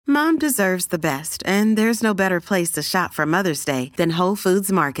Mom deserves the best, and there's no better place to shop for Mother's Day than Whole Foods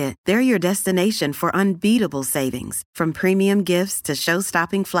Market. They're your destination for unbeatable savings, from premium gifts to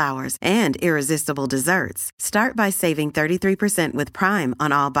show-stopping flowers and irresistible desserts. Start by saving 33% with Prime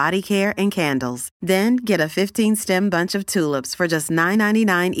on all body care and candles. Then get a 15-stem bunch of tulips for just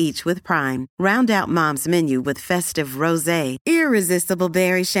 $9.99 each with Prime. Round out Mom's menu with festive rosé, irresistible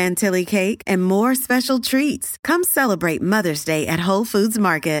berry chantilly cake, and more special treats. Come celebrate Mother's Day at Whole Foods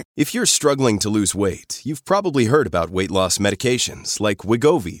Market. If you're struggling to lose weight, you've probably heard about weight loss medications like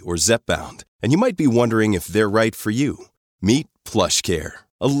Wegovy or Zepbound, and you might be wondering if they're right for you. Meet PlushCare,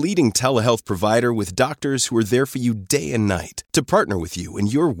 a leading telehealth provider with doctors who are there for you day and night to partner with you in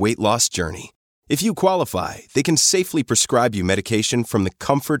your weight loss journey. If you qualify, they can safely prescribe you medication from the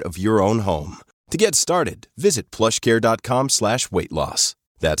comfort of your own home. To get started, visit plushcare.com/weightloss.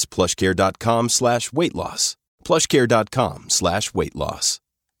 That's plushcare.com/weightloss. plushcare.com/weightloss.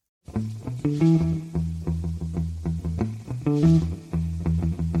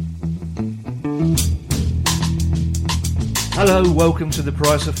 Hello, welcome to The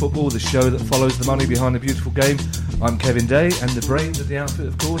Price of Football, the show that follows the money behind the beautiful game. I'm Kevin Day, and the brains of the outfit,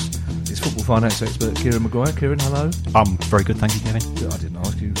 of course, is football finance expert Kieran Maguire. Kieran, hello. I'm very good, thank you, Kevin. I didn't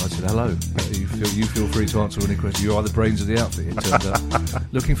ask you, I said hello. You feel free to answer any question. You are the brains of the outfit, it turns out.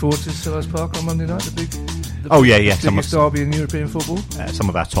 Looking forward to Selhurst Park on Monday night, the biggest derby in European football? Some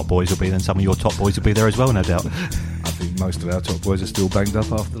of our top boys will be there, and some of your top boys will be there as well, no doubt. I think most of our top boys are still banged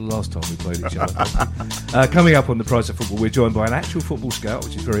up after the last time we played each other. Coming up on The Price of Football, we're joined by an actual football scout,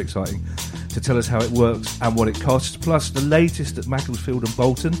 which is very exciting, to tell us how it works and what it costs, plus the latest at Macclesfield and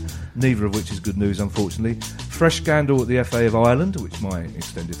Bolton, neither of which is good news, unfortunately. Fresh scandal at the FA of Ireland, which my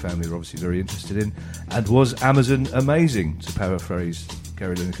extended family are obviously very interested in, and was Amazon amazing, to paraphrase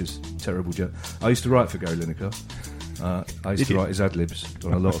Gary Lineker's terrible joke. I used to write for Gary Lineker. I used to write his ad-libs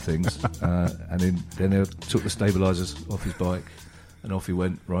on a lot of things, and then I took the stabilisers off his bike, and off he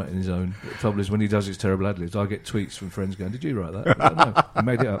went, writing his own. The trouble is, when he does his terrible ad-libs, I get tweets from friends going, "Did you write that?" No, I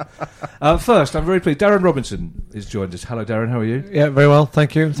made it up. First, I'm very pleased. Darren Robinson has joined us. Hello, Darren, how are you? Yeah, very well,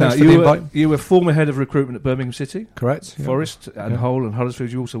 thank you. Thanks for the invite. You were former head of recruitment at Birmingham City. Correct. Forest and Hull and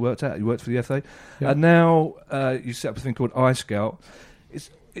Huddersfield you also worked at. You worked for the FA. Yeah. And now you set up a thing called iScout.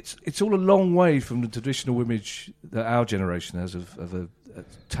 It's all a long way from the traditional image that our generation has of a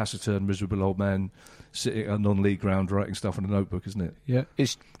taciturn, miserable old man sitting on non-league ground writing stuff on a notebook, isn't it? Yeah,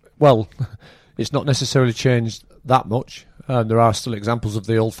 it's not necessarily changed that much. There are still examples of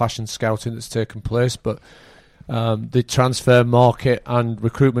the old-fashioned scouting that's taken place, but the transfer market and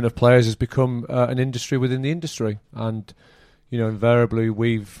recruitment of players has become an industry within the industry, and invariably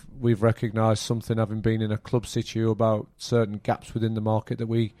we've recognised something, having been in a club situ, about certain gaps within the market that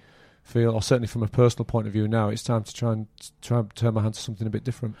we feel, or certainly from a personal point of view now, it's time to try and turn my hand to something a bit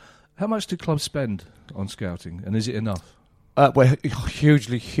different. How much do clubs spend on scouting, and is it enough? We're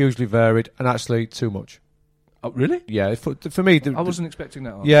hugely varied, and actually too much. Oh, really? Yeah, for me... I wasn't expecting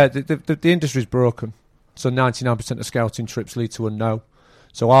that. Yeah, the industry's broken. So 99% of scouting trips lead to a no.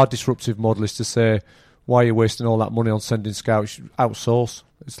 So our disruptive model is to say, why are you wasting all that money on sending scouts? Outsource.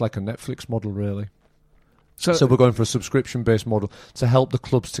 It's like a Netflix model, really. So we're going for a subscription-based model to help the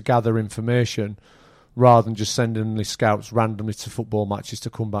clubs to gather information rather than just sending the scouts randomly to football matches to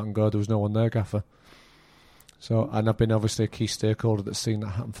come back and go, there was no one there, gaffer. So, and I've been obviously a key stakeholder that's seen that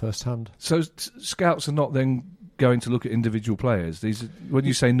happen firsthand. So scouts are not then going to look at individual players. These, when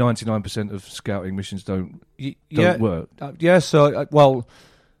you say 99% of scouting missions don't work.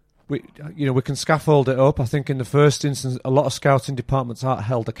 We can scaffold it up. I think in the first instance, a lot of scouting departments aren't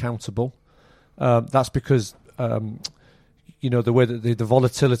held accountable. That's because the way that the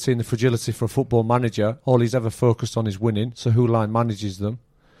volatility and the fragility for a football manager, all he's ever focused on is winning. So who line manages them?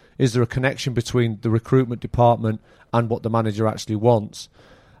 Is there a connection between the recruitment department and what the manager actually wants?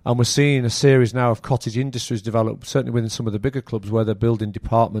 And we're seeing a series now of cottage industries develop, certainly within some of the bigger clubs, where they're building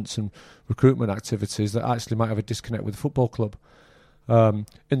departments and recruitment activities that actually might have a disconnect with the football club. In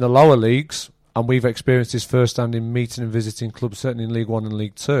the lower leagues, and we've experienced this firsthand in meeting and visiting clubs, certainly in League One and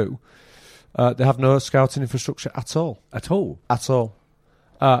League Two, they have no scouting infrastructure at all. At all? At all.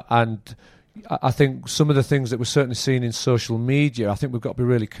 And I think some of the things that we're certainly seeing in social media, I think we've got to be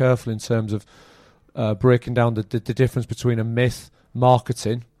really careful in terms of breaking down the difference between a myth,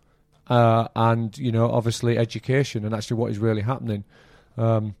 marketing, and obviously education, and actually what is really happening.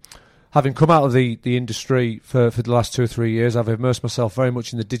 Having come out of the industry for the last 2 or 3 years, I've immersed myself very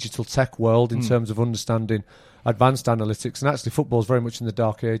much in the digital tech world in terms of understanding advanced analytics, and actually football is very much in the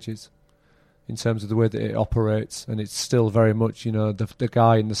dark ages in terms of the way that it operates, and it's still very much the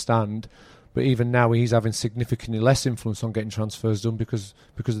guy in the stand But even now, he's having significantly less influence on getting transfers done because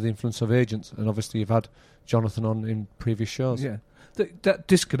of the influence of agents. And obviously, you've had Jonathan on in previous shows. Yeah, that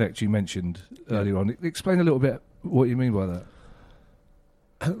disconnect you mentioned earlier on. Explain a little bit what you mean by that.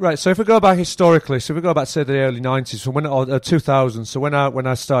 Right, so if we go back historically, so if we go back to say the early 90s, so when 2000, so when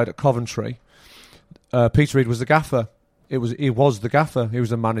I started at Coventry, Peter Reid was the gaffer. He was the gaffer. He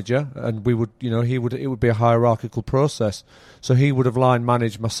was the manager, and it would be a hierarchical process. So he would have line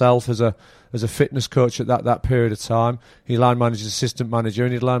managed myself as a fitness coach at that period of time. He line managed his assistant manager,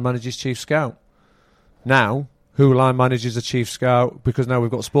 and he'd line manage his chief scout. Now, who line manages a chief scout? Because now we've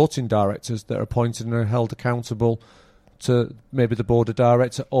got sporting directors that are appointed and are held accountable to maybe the board of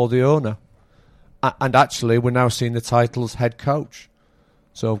director or the owner. And actually, we're now seeing the titles head coach.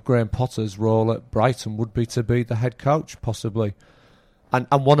 So Graham Potter's role at Brighton would be to be the head coach, possibly. And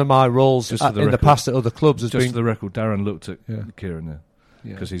one of my roles the past at other clubs has been... Just for the record, Darren looked at Kieran there,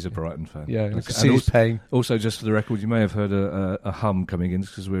 because he's a Brighton fan. Yeah, you can see his pain. Also, just for the record, you may have heard a hum coming in,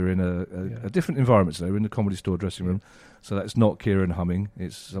 because we're in a different environment today. We're in the Comedy Store dressing room, so that's not Kieran humming.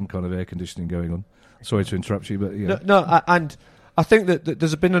 It's some kind of air conditioning going on. Sorry to interrupt you, but yeah. And I think that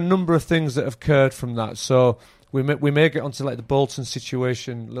there's been a number of things that have occurred from that. So we may get onto like the Bolton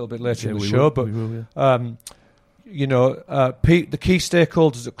situation a little bit later in the show, but the key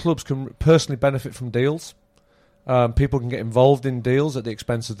stakeholders at clubs can personally benefit from deals. People can get involved in deals at the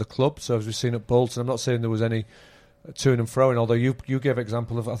expense of the club. So as we've seen at Bolton, I'm not saying there was any to and fro, although you gave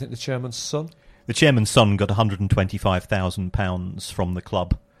example of, I think, the chairman's son. The chairman's son got £125,000 from the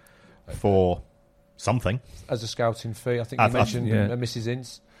club for something as a scouting fee. I think you mentioned Mrs.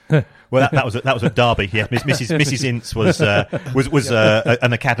 Ince. Well, that was a derby. Yeah, Mrs. Ince was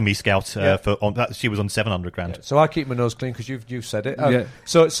an academy scout she was on £700,000. Yeah, so I keep my nose clean because you've said it.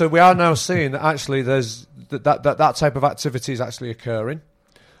 So we are now seeing that actually there's that type of activity is actually occurring.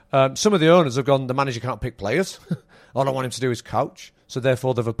 Some of the owners have gone, the manager can't pick players. All I want him to do is coach. So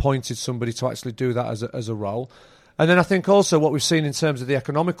therefore they've appointed somebody to actually do that as a role. And then I think also what we've seen in terms of the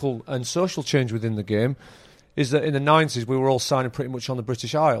economical and social change within the game is that in the 90s we were all signing pretty much on the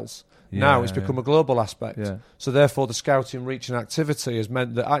British Isles. Now it's become a global aspect. Yeah. So therefore the scouting reach and activity has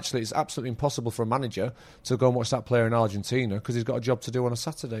meant that actually it's absolutely impossible for a manager to go and watch that player in Argentina because he's got a job to do on a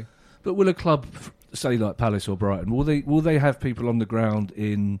Saturday. But will a club, say like Palace or Brighton, will they have people on the ground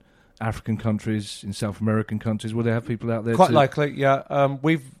in African countries, in South American countries? Will they have people out there? Quite likely, yeah.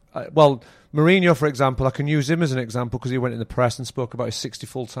 Mourinho, for example, I can use him as an example because he went in the press and spoke about his 60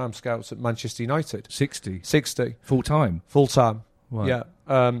 full-time scouts at Manchester United. 60? 60. Full-time? Full-time, wow. Yeah.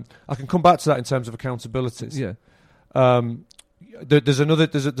 I can come back to that in terms of accountabilities. Yeah.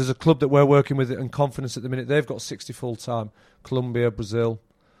 There's a club that we're working with in Confidence at the minute. They've got 60 full-time. Colombia, Brazil.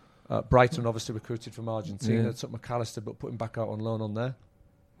 Brighton obviously recruited from Argentina. Yeah. Took McAllister but put him back out on loan on there.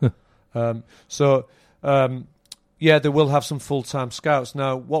 They will have some full-time scouts.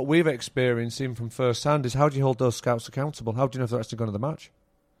 Now, what we've experienced, even from first hand, is how do you hold those scouts accountable? How do you know if they're actually going to the match?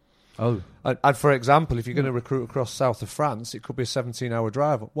 Oh. And for example, if you're going to recruit across south of France, it could be a 17-hour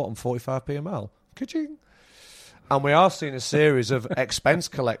drive. What, on 45p a mile? Ka-ching. And we are seeing a series of expense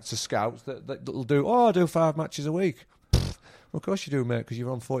collector scouts that'll do, I do 5 matches a week. Well, of course you do, mate, because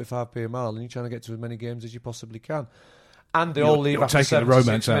you're on 45p a mile and you're trying to get to as many games as you possibly can. And they all leave after 76 minutes. You're taking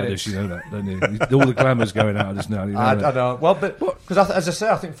the romance out of this, you know that, don't you? All the glamour's going out of this now. You know I know. Well, but because as I say,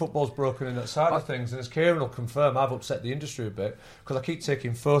 I think football's broken in that side of things. And as Kieran will confirm, I've upset the industry a bit because I keep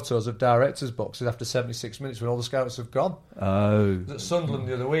taking photos of directors' boxes after 76 minutes when all the scouts have gone. Oh. At Sunderland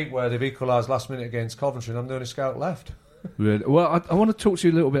the other week where they've equalised last minute against Coventry and I'm the only scout left. Really? Well, I want to talk to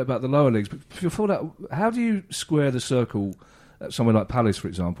you a little bit about the lower leagues. But before that, how do you square the circle at somewhere like Palace, for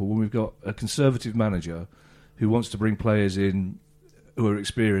example, when we've got a Conservative manager who wants to bring players in who are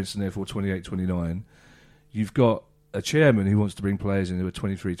experienced and therefore 28, 29. You've got a chairman who wants to bring players in who are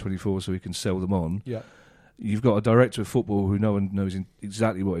 23, 24 so he can sell them on. Yeah. You've got a director of football who no one knows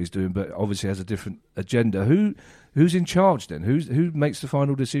exactly what he's doing but obviously has a different agenda. Who's in charge then? Who makes the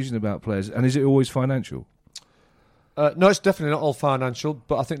final decision about players? And is it always financial? No, it's definitely not all financial,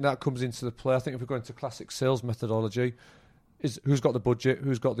 but I think that comes into the play. I think if we're going to classic sales methodology, is who's got the budget,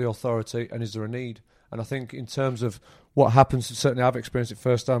 who's got the authority, and is there a need? And I think in terms of what happens, certainly I've experienced it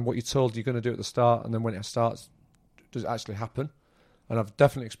firsthand, what you're told you're going to do at the start, and then when it starts, does it actually happen? And I've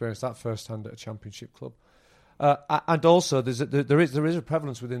definitely experienced that firsthand at a championship club. And also, there is a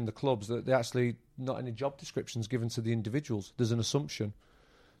prevalence within the clubs that they actually not any job descriptions given to the individuals. There's an assumption.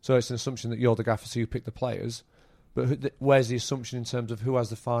 So it's an assumption that you're the gaffer, so you pick the players. But where's the assumption in terms of who has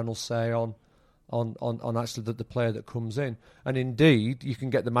the final say on actually the player that comes in? And indeed, you can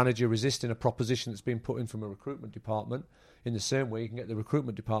get the manager resisting a proposition that's been put in from a recruitment department in the same way you can get the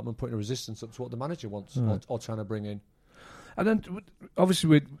recruitment department putting a resistance up to what the manager wants or trying to bring in. And then,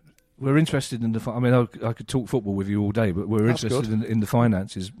 obviously, we're interested in the... I mean, I could talk football with you all day, but we're interested in the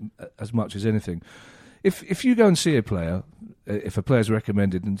finances as much as anything. If you go and see a player, if a player's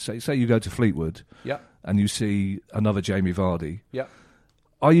recommended, and say you go to Fleetwood and you see another Jamie Vardy,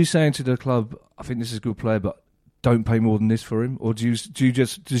 are you saying to the club, I think this is a good player, but don't pay more than this for him? Or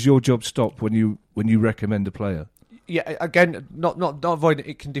does your job stop when you recommend a player? Yeah, again, not avoiding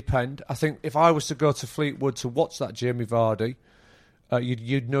it can depend. I think if I was to go to Fleetwood to watch that Jamie Vardy,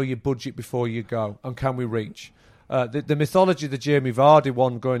 you'd know your budget before you go, and can we reach? The mythology of the Jamie Vardy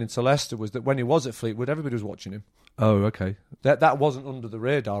one going into Leicester was that when he was at Fleetwood, everybody was watching him. Oh, okay. That wasn't under the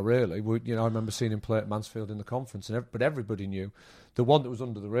radar, really. I remember seeing him play at Mansfield in the conference, but everybody knew. The one that was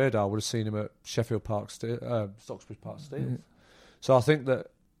under the radar would have seen him at Sheffield Park, Stocksbridge Park Steels. So I think that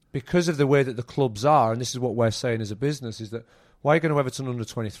because of the way that the clubs are, and this is what we're saying as a business, is that why are you going to Everton under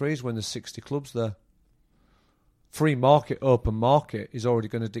 23s when there's 60 clubs there? Free market, open market is already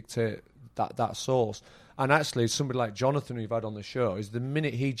going to dictate that source. And actually, somebody like Jonathan, who you've had on the show, is the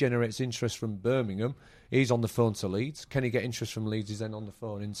minute he generates interest from Birmingham, he's on the phone to Leeds. Can he get interest from Leeds? He's then on the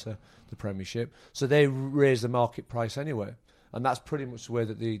phone into the Premiership. So they raise the market price anyway. And that's pretty much the way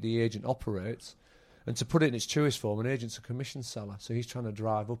that the agent operates. And to put it in its truest form, an agent's a commission seller. So he's trying to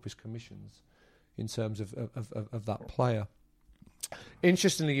drive up his commissions in terms of that player.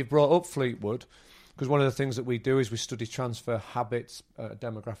 Interestingly, you've brought up Fleetwood, because one of the things that we do is we study transfer habits,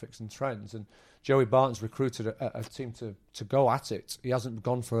 demographics and trends. And Joey Barton's recruited a team to go at it. He hasn't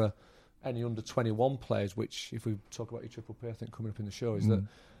gone for any under-21 players, which, if we talk about your Triple P, I think coming up in the show, is that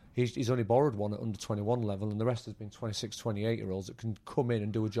he's only borrowed one at under-21 level, and the rest has been 26, 28-year-olds that can come in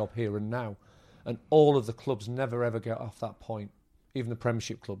and do a job here and now. And all of the clubs never, ever get off that point, even the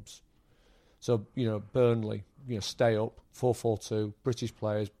Premiership clubs. So, Burnley, stay up, 4-4-2, British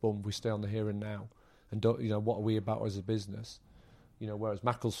players, boom, we stay on the here and now. And, what are we about as a business? Whereas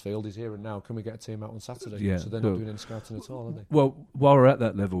Macclesfield is here and now. Can we get a team out on Saturday? Yeah, so they're not doing any scouting at all, are they? Well, while we're at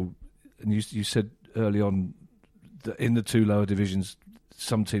that level, and you said early on that in the two lower divisions,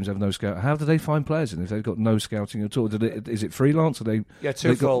 some teams have no scout. How do they find players? And if they've got no scouting at all, is it freelance? Are they? Yeah,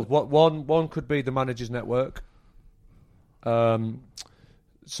 twofold. One could be the manager's network. So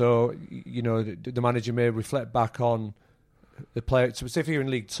the manager may reflect back on the player. So if you're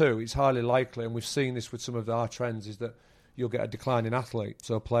in League Two, it's highly likely, and we've seen this with some of our trends, is that you'll get a decline in athlete.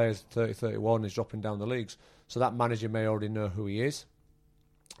 So players 30, 31 is dropping down the leagues. So that manager may already know who he is.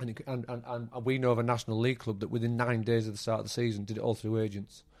 And we know of a National League club that within 9 days of the start of the season did it all through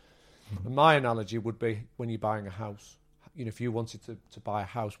agents. And my analogy would be when you're buying a house. If you wanted to buy a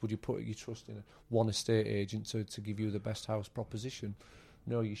house, would you put your trust in one estate agent to give you the best house proposition?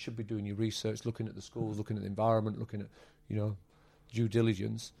 No, you should be doing your research, looking at the schools, looking at the environment, looking at due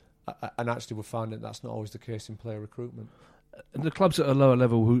diligence. And actually we're finding that's not always the case in player recruitment. And the clubs at a lower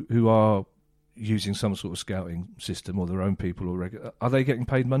level who are using some sort of scouting system or their own people, are they getting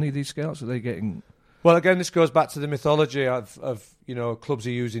paid money, these scouts? Are they getting... Well, again, this goes back to the mythology of clubs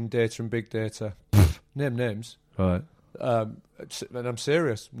are using data and big data. Name names. Right. And I'm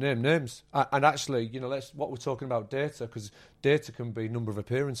serious. Name names. And actually, what we're talking about data, because data can be number of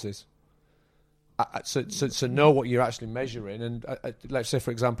appearances. So know what you're actually measuring. And let's say,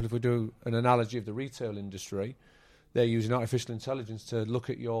 for example, if we do an analogy of the retail industry, they're using artificial intelligence to look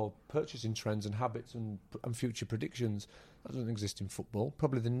at your purchasing trends and habits and future predictions. That doesn't exist in football.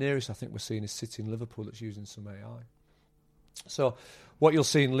 Probably the nearest I think we're seeing is City and Liverpool that's using some AI. So what you'll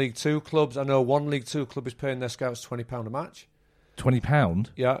see in League Two clubs, I know one League Two club is paying their scouts £20 a match. £20?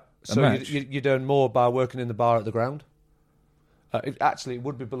 Yeah. So you'd earn more by working in the bar at the ground. It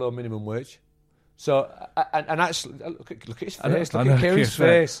would be below minimum wage. So, and actually, look at his face. Look at Kieran's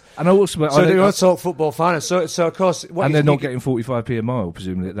face. And also, so they want to talk football finance. So of course... and they're not getting 45p a mile,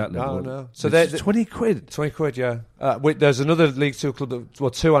 presumably, at that level. No. So it's 20 quid? 20 quid, yeah. There's another League Two club,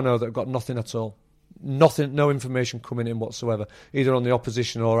 two I know, that have got nothing at all. Nothing, no information coming in whatsoever, either on the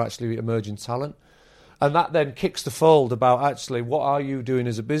opposition or actually emerging talent. And that then kicks the fold about actually what are you doing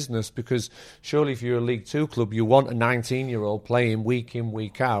as a business? Because surely if you're a League Two club, you want a 19-year-old playing week in,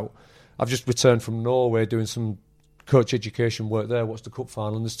 week out. I've just returned from Norway doing some coach education work there. Watched the cup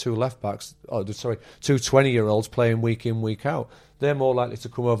final and there's two left-backs, two 20-year-olds playing week in, week out. They're more likely to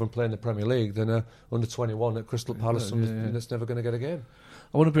come over and play in the Premier League than a under-21 at Crystal Palace that's never going to get a game.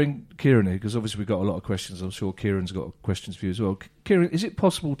 I want to bring Kieran here because obviously we've got a lot of questions. I'm sure Kieran's got questions for you as well. Kieran, is it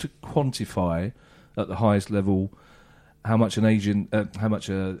possible to quantify at the highest level how much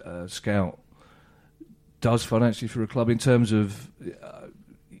a scout does financially for a club in terms of...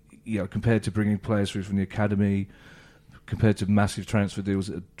 compared to bringing players through from the academy, compared to massive transfer deals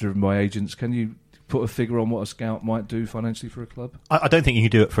that are driven by agents. Can you put a figure on what a scout might do financially for a club? I don't think you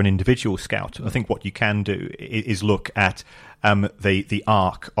can do it for an individual scout. I think what you can do is look at the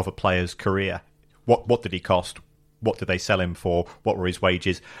arc of a player's career. What did he cost? What did they sell him for? What were his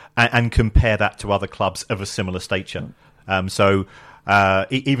wages? And compare that to other clubs of a similar stature.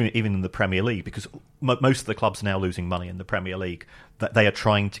 Even in the Premier League, because most of the clubs are now losing money in the Premier League, that they are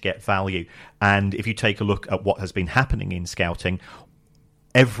trying to get value. And if you take a look at what has been happening in scouting,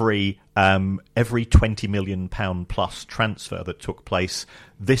 every £20 million plus transfer that took place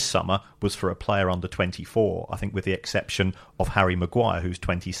this summer was for a player under 24, I think, with the exception of Harry Maguire, who's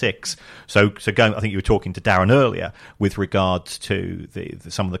 26. So going, I think you were talking to Darren earlier with regards to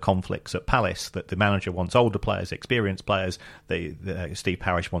some of the conflicts at Palace, that the manager wants older players, experienced players, Steve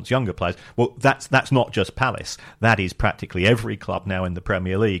Parish wants younger players. Well, that's not just Palace. That is practically every club now in the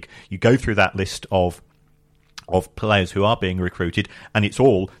Premier League. You go through that list of players who are being recruited, and it's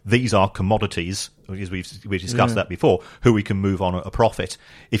all, these are commodities, as we've discussed that before, who we can move on at a profit.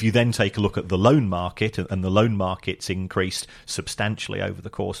 If you then take a look at the loan market, and the loan market's increased substantially over the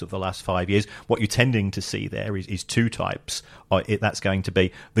course of the last 5 years, what you're tending to see there is two types. That's going to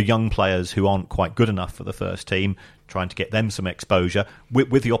be the young players who aren't quite good enough for the first team, trying to get them some exposure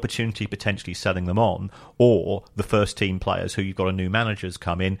with the opportunity potentially selling them on, or the first team players who you've got a new manager's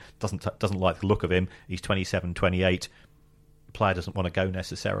come in, doesn't like the look of him, he's 27, 28, the player doesn't want to go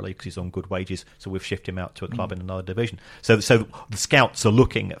necessarily because he's on good wages, so we've shifted him out to a club in another division. So the scouts are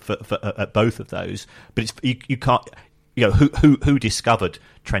looking at both of those, but you can't, who discovered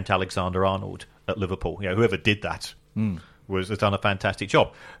Trent Alexander-Arnold at Liverpool? Whoever did that has done a fantastic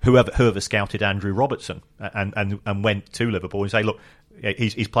job. Whoever scouted Andrew Robertson and went to Liverpool and say, look,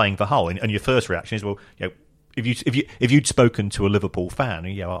 he's playing for Hull, and your first reaction is, well, if you'd spoken to a Liverpool fan,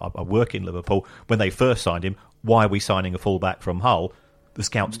 I work in Liverpool, when they first signed him, why are we signing a fullback from Hull? The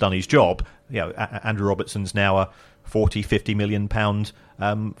scout's done his job. Andrew Robertson's now a 40, 50 million pound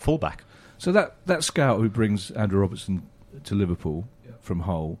fullback. So that scout who brings Andrew Robertson to Liverpool from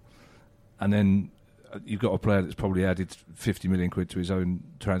Hull, and then you've got a player that's probably added 50 million quid to his own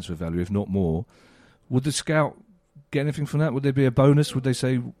transfer value, if not more. Would the scout get anything from that? Would there be a bonus? Would they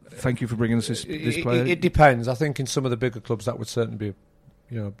say, thank you for bringing us this player? It depends. I think in some of the bigger clubs that would certainly be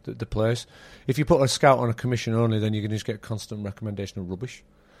the place. If you put a scout on a commission only, then you're going to just get constant recommendation of rubbish.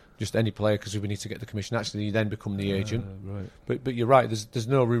 Just any player, because we need to get the commission. Actually, you then become the agent. Right. But you're right, there's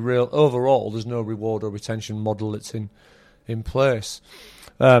no real, overall, there's no reward or retention model that's in place.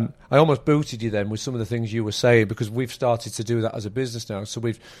 I almost booted you then with some of the things you were saying, because we've started to do that as a business now. So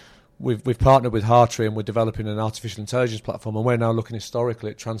we've partnered with Hartree, and we're developing an artificial intelligence platform, and we're now looking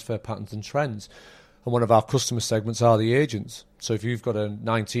historically at transfer patterns and trends. And one of our customer segments are the agents. So if you've got a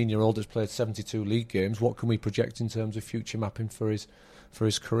 19-year-old that's played 72 league games, what can we project in terms of future mapping for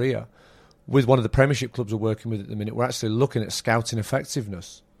his career? With one of the Premiership clubs we're working with at the minute, we're actually looking at scouting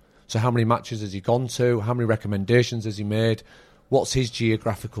effectiveness. So how many matches has he gone to? How many recommendations has he made? What's his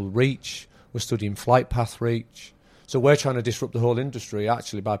geographical reach? We're studying flight path reach. So we're trying to disrupt the whole industry,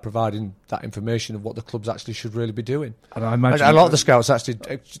 actually, by providing that information of what the clubs actually should really be doing. And I imagine a lot of the scouts actually,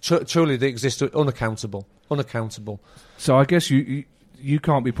 truly, they exist unaccountable. So I guess you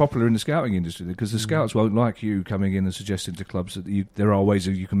can't be popular in the scouting industry, because the scouts won't like you coming in and suggesting to clubs that there are ways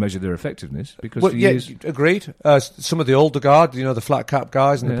that you can measure their effectiveness. Because agreed. Some of the older guard, the flat cap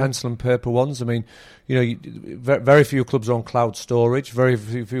guys and the pencil and paper ones. I mean, very few clubs are on cloud storage. Very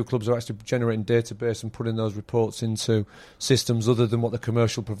few clubs are actually generating database and putting those reports into systems other than what the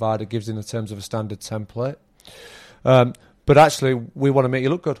commercial provider gives in terms of a standard template. But actually, we want to make you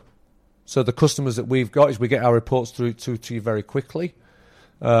look good. So the customers that we've got is we get our reports through to you very quickly.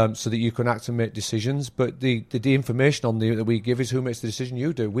 So that you can act and make decisions. But the information on that we give is who makes the decision.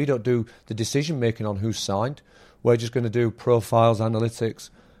 You do. We don't do the decision making on who's signed. We're just going to do profiles, analytics,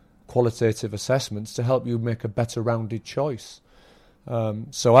 qualitative assessments to help you make a better rounded choice.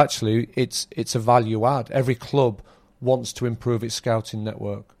 So actually, it's a value add. Every club wants to improve its scouting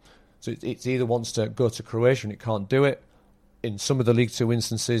network. So it either wants to go to Croatia and it can't do it. In some of the League Two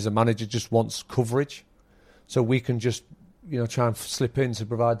instances, a manager just wants coverage. So we can just try and slip in to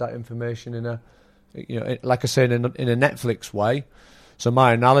provide that information in a, like I say, in a Netflix way. So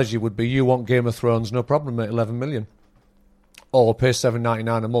my analogy would be, you want Game of Thrones, no problem, at 11 million. Or pay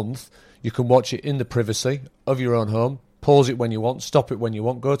 $7.99 a month. You can watch it in the privacy of your own home, pause it when you want, stop it when you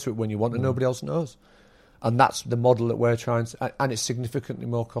want, go to it when you want, and nobody else knows. And that's the model that we're trying to, and it's significantly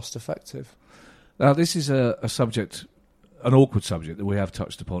more cost effective. Now, this is a subject, an awkward subject that we have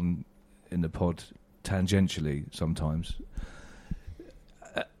touched upon in the pod tangentially sometimes.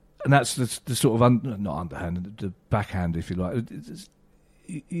 And that's the sort of not underhand, the backhand, if you like.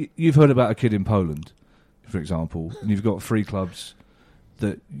 You've heard about a kid in Poland, for example, and you've got 3 clubs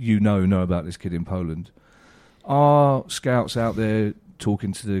that know about this kid in Poland. Are scouts out there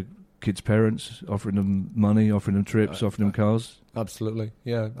talking to the kids' parents, offering them money, offering them trips, offering them cars? Absolutely,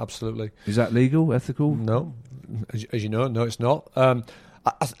 yeah, absolutely. Is that legal, ethical? No, as you know, no, it's not.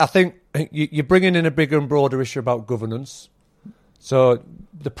 I think you're bringing in a bigger and broader issue about governance. So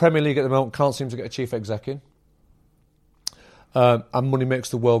the Premier League at the moment can't seem to get a chief exec in, and money makes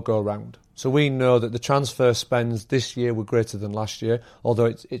the world go round. So we know that the transfer spends this year were greater than last year, although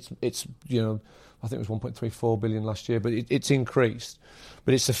it's I think it was 1.34 billion last year, but it's increased.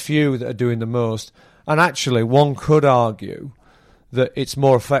 But it's a few that are doing the most, and actually one could argue that it's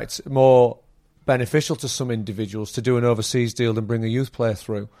more beneficial to some individuals to do an overseas deal than bring a youth player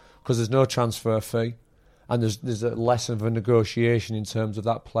through, because there's no transfer fee. And there's a less of a negotiation in terms of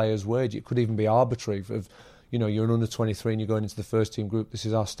that player's wage. It could even be arbitrary. You're an under 23 and you're going into the first team group. This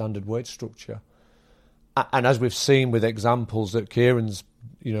is our standard wage structure. And as we've seen with examples that Kieran's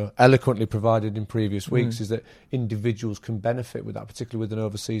eloquently provided in previous weeks, is that individuals can benefit with that, particularly with an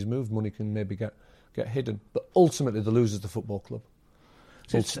overseas move. Money can maybe get hidden, but ultimately the loser's the football club.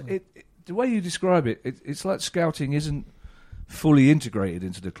 The way you describe it, it's like scouting isn't fully integrated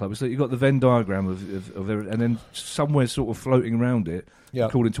into the club. It's like you've got the Venn diagram of everything, and then somewhere sort of floating around it,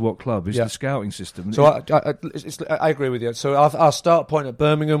 according to what club, is the scouting system. So I agree with you. So our start point at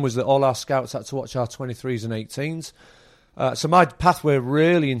Birmingham was that all our scouts had to watch our 23s and 18s. So my pathway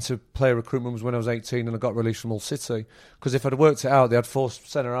really into player recruitment was when I was 18 and I got released from Hull City. Because if I'd worked it out, they had 4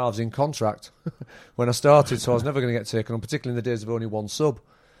 centre-halves in contract when I started, so I was never going to get taken on, particularly in the days of only one sub.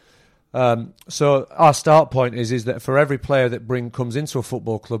 So our start point is that for every player that comes into a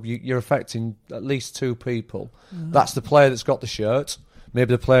football club, you're affecting at least 2 people. Mm-hmm. That's the player that's got the shirt,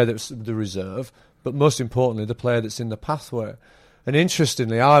 maybe the player that's the reserve, but most importantly, the player that's in the pathway. And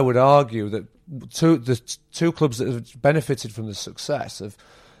interestingly, I would argue that the two clubs that have benefited from the success of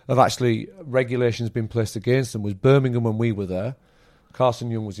actually regulations being placed against them was Birmingham when we were there.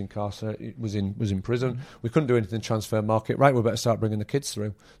 Carson Young was in prison. We couldn't do anything in the transfer market. Right, we better start bringing the kids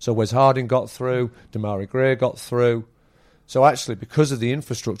through. So Wes Harding got through, Damari Gray got through. So actually, because of the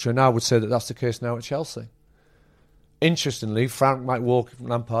infrastructure, and I would say that that's the case now at Chelsea. Interestingly, Frank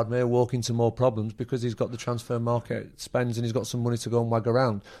Lampard may walk into more problems because he's got the transfer market spends and he's got some money to go and wag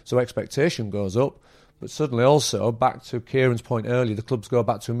around. So expectation goes up. But suddenly also, back to Kieran's point earlier, the clubs go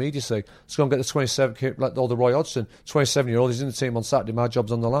back to immediacy. Let's go and get the 27, like all the Roy Hodgson, 27-year-old, he's in the team on Saturday, my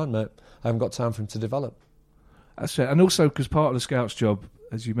job's on the line, mate. I haven't got time for him to develop. That's it. And also, because part of the scout's job,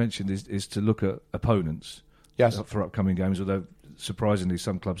 as you mentioned, is to look at opponents for upcoming games, although surprisingly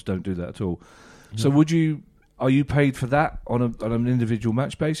some clubs don't do that at all. No. So are you paid for that on an individual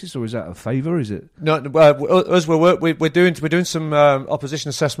match basis, or is that a favour? Is it? No, us we're doing some opposition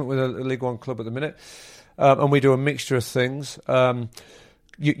assessment with a League One club at the minute, and we do a mixture of things.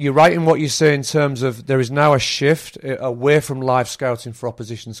 You're right in what you say in terms of there is now a shift away from live scouting for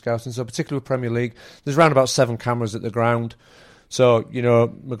opposition scouting. So particularly with Premier League, there's around about 7 cameras at the ground. So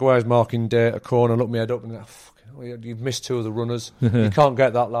Maguire's marking day at a corner, look me head up, and you've missed 2 of the runners. You can't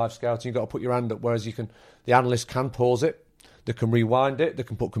get that live scouting. You've got to put your hand up, whereas the analyst can pause it, they can rewind it, they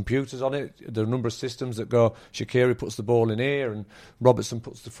can put computers on it. There are a number of systems that go, Shaqiri puts the ball in here and Robertson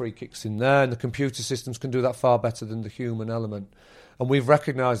puts the free kicks in there, and the computer systems can do that far better than the human element. And we've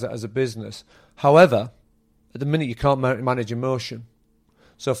recognised that as a business. However, at the minute you can't manage emotion.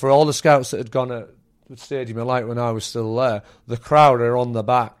 So for all the scouts that had gone at the Stadium of Light when I was still there, the crowd are on the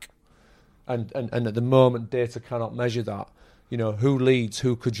back. And at the moment, data cannot measure that. Who leads,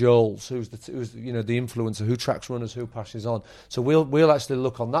 who cajoles, who's the influencer, who tracks runners, who passes on. So we'll actually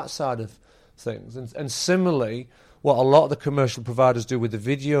look on that side of things. And similarly, what a lot of the commercial providers do with the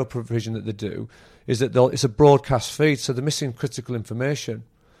video provision that they do is that it's a broadcast feed, so they're missing critical information.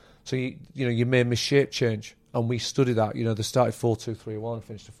 So you may miss shape change, and we study that. They started 4-2-3-1,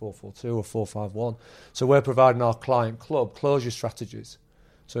 finished to 4-4-2 or 4-5-1. So we're providing our client club closure strategies.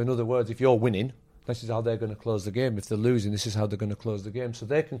 So in other words, if you're winning, this is how they're going to close the game. If they're losing, this is how they're going to close the game. So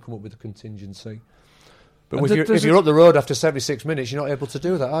they can come up with a contingency. But if you're up the road after 76 minutes, you're not able to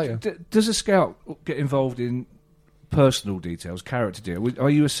do that, are you? Does a scout get involved in personal details, character details? Are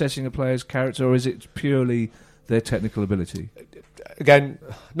you assessing a player's character, or is it purely their technical ability? Again,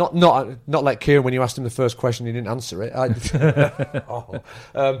 not like Kieran when you asked him the first question, he didn't answer it.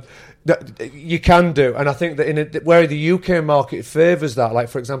 You can do, and I think that where the UK market favours that, like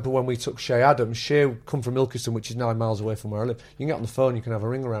for example when we took Shea Adams, Shea come from Ilkeston, which is 9 miles away from where I live. You can get on the phone, you can have a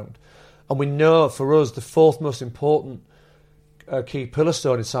ring around, and we know for us the 4th most important key pillar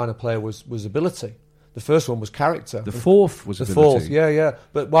stone in signing a player was ability. The first one was character. The fourth was ability. Fourth, yeah.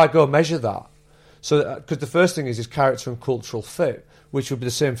 But why go measure that? So, because the first thing is character and cultural fit, which would be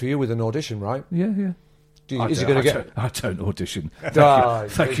the same for you with an audition, right? Yeah. I don't audition.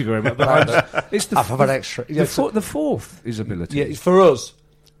 Thank you very much. But it's the extra. The fourth is ability. Yeah, for us.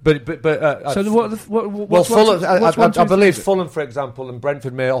 But Fulham, I believe Fulham, for example, and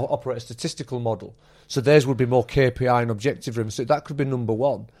Brentford may operate a statistical model, so theirs would be more KPI and objective driven. So that could be number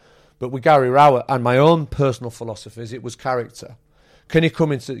one. But with Gary Rowett and my own personal philosophies, it was character. Can you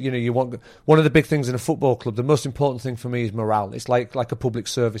come into, you want one of the big things in a football club? The most important thing for me is morale. It's like a public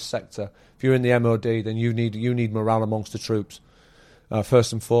service sector. If you're in the MOD, then you need morale amongst the troops,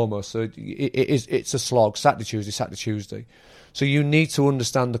 first and foremost. So it's a slog. Saturday, Tuesday. So you need to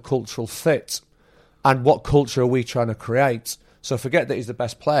understand the cultural fit and what culture are we trying to create. So forget that he's the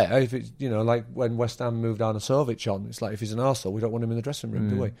best player. If it's, like when West Ham moved Arnautovic on, it's like if he's an arsehole, we don't want him in the dressing room,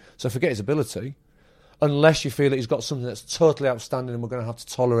 do we? So forget his ability. Unless you feel that he's got something that's totally outstanding and we're going to have to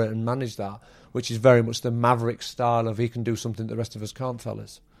tolerate and manage that, which is very much the Maverick style of he can do something the rest of us can't,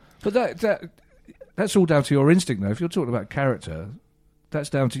 fellas. But that's all down to your instinct, though. If you're talking about character, that's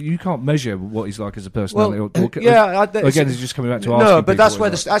down to... You can't measure what he's like as a personality. Again, he's just coming back to asking. No, but that's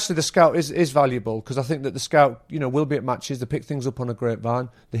where the scout is valuable, because I think that the scout, will be at matches, they pick things up on a grapevine,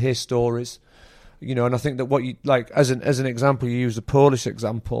 they hear stories, and I think that what you... Like, as an example, you use the Polish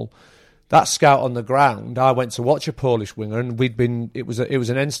example... That scout on the ground, I went to watch a Polish winger, and it was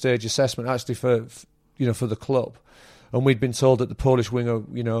an end stage assessment actually for the club, and we'd been told that the Polish winger,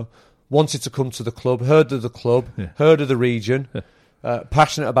 wanted to come to the club, heard of the region,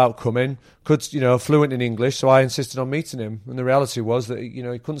 passionate about coming, fluent in English. So I insisted on meeting him, and the reality was that he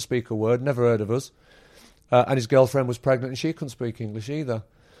couldn't speak a word, never heard of us, and his girlfriend was pregnant, and she couldn't speak English either.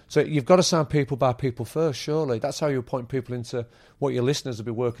 So you've got to sound people by people first, surely. That's how you appoint people into what your listeners will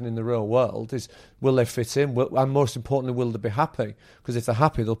be working in the real world, is will they fit in? And most importantly, will they be happy? Because if they're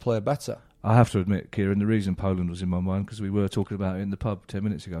happy, they'll play better. I have to admit, Kieran, the reason Poland was in my mind, because we were talking about it in the pub 10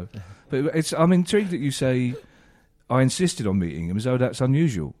 minutes ago. But I'm intrigued that you say, I insisted on meeting him, as though that's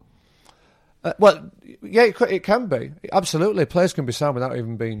unusual. It can be. Absolutely. Players can be signed without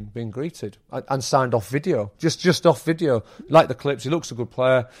even being greeted and signed off video. Just off video. Like the clips, he looks a good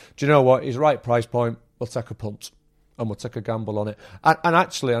player. Do you know what? He's right price point. We'll take a punt and we'll take a gamble on it. And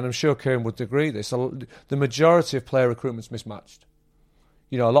actually, and I'm sure Kieran would agree this, the majority of player recruitment's mismatched.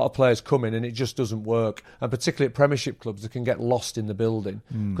 A lot of players come in and it just doesn't work. And particularly at Premiership clubs, they can get lost in the building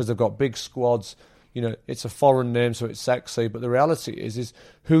because they've got big squads. It's a foreign name, so it's sexy. But the reality is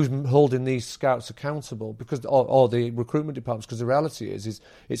who's holding these scouts accountable, because or the recruitment departments? Because the reality is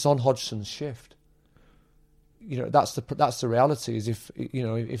it's on Hodgson's shift. That's the reality. Is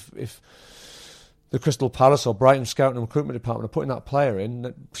if the Crystal Palace or Brighton scouting and recruitment department are putting that player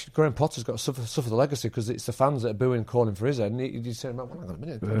in, Graham Potter's got to suffer the legacy, because it's the fans that are booing and calling for his head. And he's saying, "Well, hang on a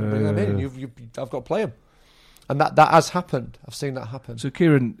minute, bring them in. I've got to play him," and that has happened. I've seen that happen. So,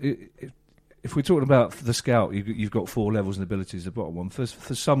 Kieran, if we're talking about the scout, you've got 4 levels and abilities. The bottom one, for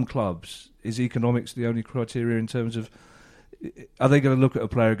some clubs, is economics the only criteria in terms of? Are they going to look at a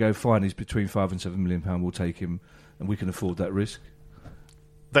player and go, "Fine, he's between £5 and £7 million. We'll take him, and we can afford that risk"?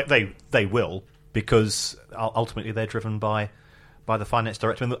 They will, because ultimately they're driven by the finance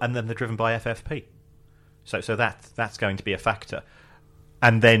director, and then they're driven by FFP. So that's going to be a factor.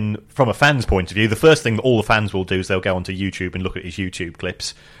 And then, from a fan's point of view, the first thing that all the fans will do is they'll go onto YouTube and look at his YouTube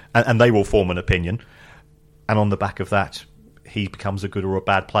clips, and they will form an opinion. And on the back of that, he becomes a good or a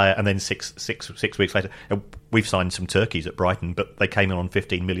bad player. And then six weeks later, we've signed some turkeys at Brighton, but they came in on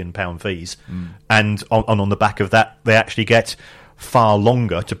 £15 million fees. And on the back of that, they actually get far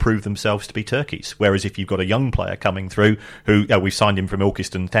longer to prove themselves to be turkeys. Whereas if you've got a young player coming through who we've signed him from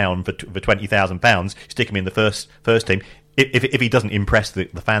Ilkeston Town for £20,000, stick him in the first team. If he doesn't impress the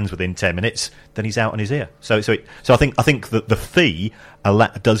fans within 10 minutes, then he's out on his ear. So I think that the fee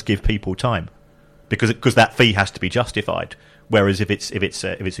does give people time, because that fee has to be justified. Whereas if it's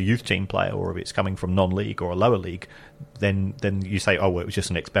a youth team player, or if it's coming from non-league or a lower league, then you say, it was just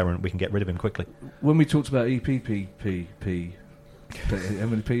an experiment, we can get rid of him quickly. When we talked about EPPP, how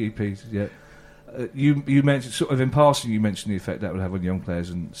many PEPs? Yeah. You mentioned, sort of in passing, you mentioned the effect that would have on young players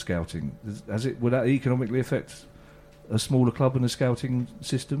and scouting. Would that economically affect a smaller club and a scouting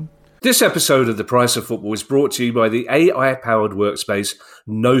system? This episode of The Price of Football is brought to you by the AI-powered workspace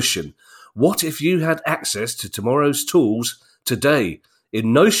Notion. What if you had access to tomorrow's tools today?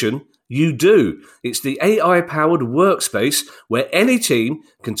 In Notion, you do. It's the AI-powered workspace where any team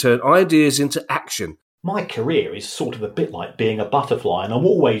can turn ideas into action. My career is sort of a bit like being a butterfly, and I'm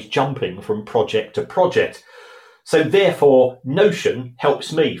always jumping from project to project. So therefore, Notion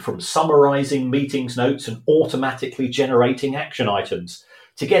helps me from summarising meetings notes and automatically generating action items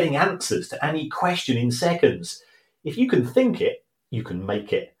to getting answers to any question in seconds. If you can think it, you can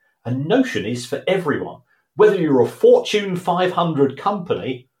make it. And Notion is for everyone, whether you're a Fortune 500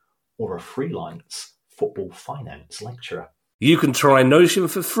 company or a freelance football finance lecturer. You can try Notion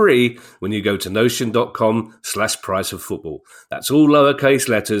for free when you go to notion.com/priceoffootball. That's all lowercase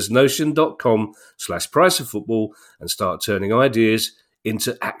letters, notion.com/priceoffootball, and start turning ideas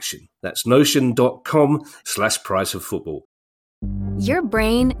into action. That's notion.com/priceoffootball. Your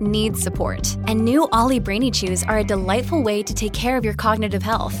brain needs support, and new Ollie Brainy Chews are a delightful way to take care of your cognitive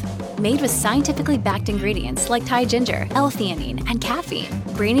health. Made with scientifically backed ingredients like Thai ginger, L-theanine, and caffeine,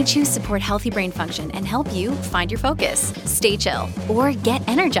 Brainy Chews support healthy brain function and help you find your focus, stay chill, or get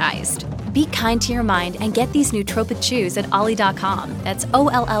energized. Be kind to your mind and get these nootropic chews at ollie.com. That's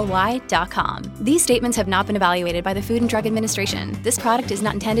OLLY.com. These statements have not been evaluated by the Food and Drug Administration. This product is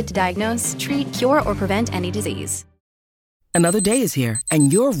not intended to diagnose, treat, cure, or prevent any disease. Another day is here,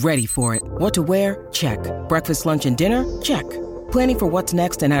 and you're ready for it. What to wear? Check. Breakfast, lunch, and dinner? Check. Planning for what's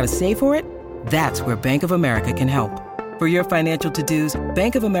next and how to save for it? That's where Bank of America can help. For your financial to-dos,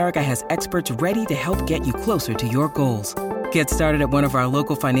 Bank of America has experts ready to help get you closer to your goals. Get started at one of our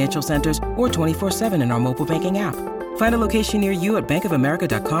local financial centers or 24/7 in our mobile banking app. Find a location near you at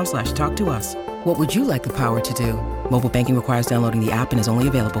bankofamerica.com/talktous. What would you like the power to do? Mobile banking requires downloading the app and is only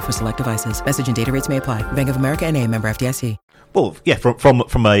available for select devices. Message and data rates may apply. Bank of America NA, member FDIC. Well, yeah,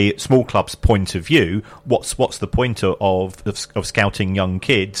 from a small club's point of view, what's the point of scouting young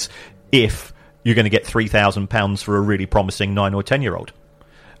kids if you're going to get £3,000 for a really promising 9 or 10-year-old?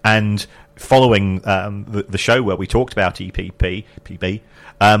 And following the show where we talked about EPP,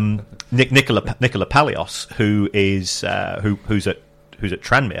 Nicola Palios, who's at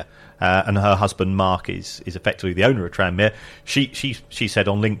Tranmere, and her husband Mark is effectively the owner of Tranmere. She said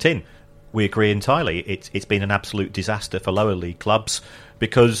on LinkedIn, we agree entirely. It's been an absolute disaster for lower league clubs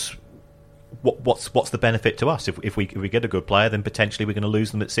because what's the benefit to us if we get a good player, then potentially we're going to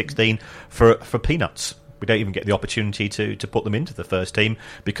lose them at 16 for peanuts. We don't even get the opportunity to put them into the first team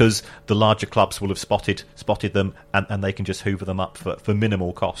because the larger clubs will have spotted them and they can just hoover them up for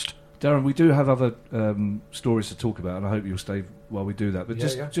minimal cost. Darren, we do have other stories to talk about, and I hope you'll stay while we do that. But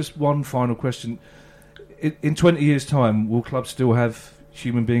just one final question. In 20 years' time, will clubs still have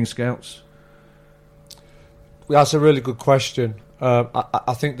human being scouts? That's a really good question.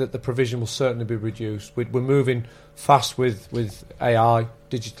 I think that the provision will certainly be reduced. We're moving fast with AI,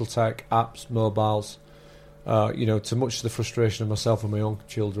 digital tech, apps, mobiles, to much to the frustration of myself and my own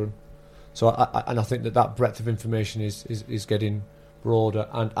children. So I think that breadth of information is getting broader,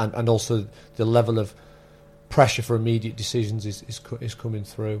 and also the level of pressure for immediate decisions is coming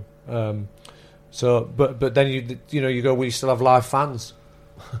through. But then you go, we still have live fans.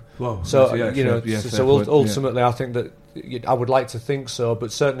 Well, ultimately, I think that I would like to think so,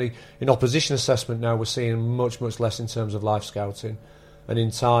 but certainly in opposition assessment now we're seeing much less in terms of live scouting, and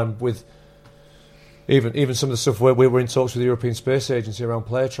in time with even some of the stuff where we were in talks with the European Space Agency around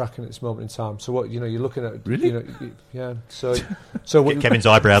player tracking at this moment in time. So what you're looking at, really, yeah. So Kevin's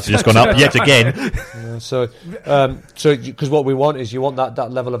eyebrows have just gone up yet again. Because what we want is you want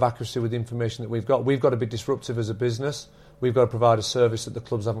that level of accuracy with the information that we've got. We've got to be disruptive as a business. We've got to provide a service that the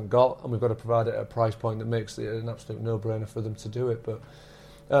clubs haven't got, and we've got to provide it at a price point that makes it an absolute no-brainer for them to do it. But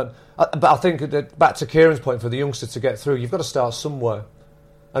I think that back to Kieran's point, for the youngster to get through, you've got to start somewhere,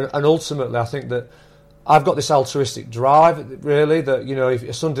 and ultimately, I think that I've got this altruistic drive, really, that if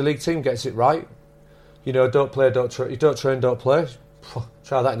a Sunday League team gets it right, don't play, don't train, don't play.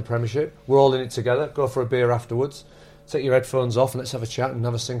 Try that in the Premiership. We're all in it together. Go for a beer afterwards. Take your headphones off and let's have a chat and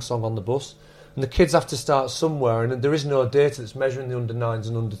have a sing-song on the bus. And the kids have to start somewhere, and there is no data that's measuring the under-9s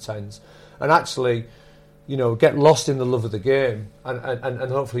and under-10s. And actually, get lost in the love of the game,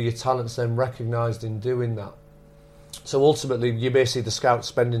 and hopefully your talent's then recognised in doing that. So ultimately, you may see the scouts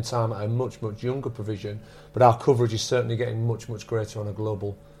spending time at a much younger provision, but our coverage is certainly getting much greater on a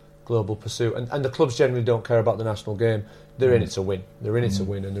global pursuit. And the clubs generally don't care about the national game. They're in it to win. They're in it to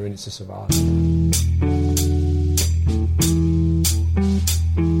win, and they're in it to survive.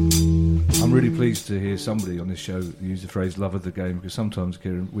 I'm really pleased to hear somebody on this show use the phrase "love of the game," because sometimes,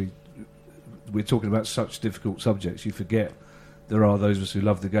 Kieran, we're talking about such difficult subjects, you forget there are those of us who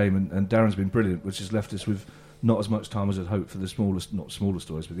love the game, and Darren's been brilliant, which has left us with not as much time as I'd hoped for the not smaller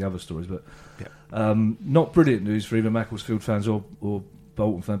stories, but the other stories. But not brilliant news for either Macclesfield fans or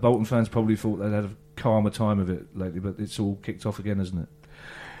Bolton fans. Bolton fans probably thought they'd had a calmer time of it lately, but it's all kicked off again, isn't it?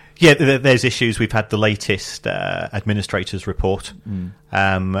 Yeah, there's issues. We've had the latest administrators report,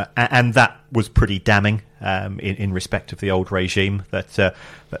 and that was pretty damning in respect of the old regime. That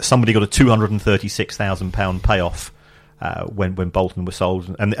somebody got a £236,000 payoff when Bolton was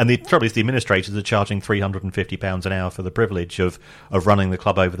sold, and the trouble is the administrators are charging £350 an hour for the privilege of running the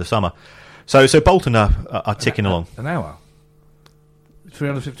club over the summer. So Bolton are ticking along. An hour,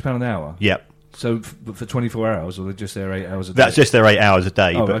 £350 an hour. Yep. So for 24 hours, or they're just there 8 hours a day? That's just their 8 hours a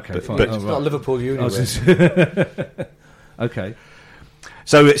day. Oh, okay, fine. But It's not Liverpool Uni. Okay.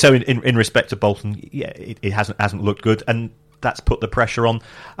 So in respect to Bolton, yeah, it hasn't looked good, and that's put the pressure on.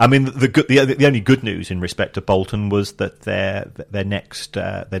 I mean, the only good news in respect to Bolton was that their next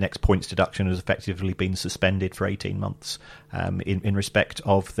points deduction has effectively been suspended for 18 months in respect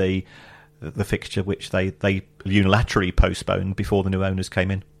of the fixture which they unilaterally postponed before the new owners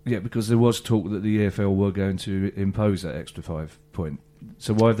came in. Yeah, because there was talk that the EFL were going to impose that extra 5 point.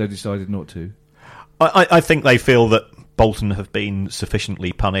 So why have they decided not to? I think they feel that Bolton have been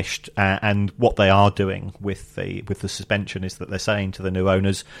sufficiently punished, and what they are doing with the suspension is that they're saying to the new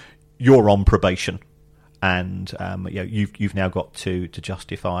owners, "You're on probation." And you've now got to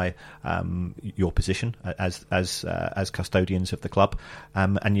justify your position as custodians of the club,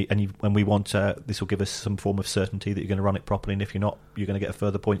 and we want this will give us some form of certainty that you're going to run it properly, and if you're not, you're going to get a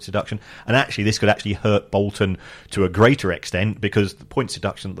further points deduction. And actually, this could actually hurt Bolton to a greater extent, because the points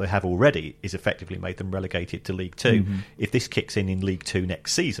deduction that they have already is effectively made them relegated to League Two. Mm-hmm. If this kicks in League Two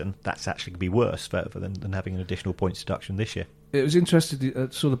next season, that's actually going to be worse than having an additional points deduction this year. It was interesting.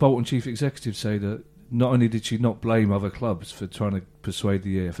 Saw the Bolton chief executive say that not only did she not blame other clubs for trying to persuade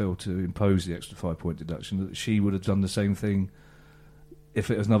the EFL to impose the extra 5 point deduction, that she would have done the same thing if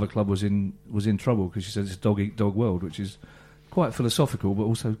another club was in trouble, because she says it's a dog eat dog world, which is quite philosophical but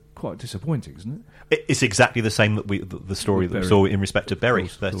also quite disappointing, isn't it? It's exactly the same that the story that we saw in respect of Bury.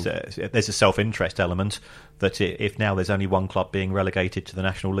 There's a self-interest element that if now there's only one club being relegated to the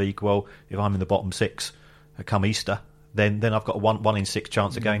National League, well, if I'm in the bottom 6 come Easter, then I've got a 1 in 6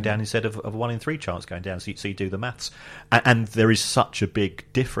 chance of going down instead of a 1 in 3 chance going down. So you do the maths. And there is such a big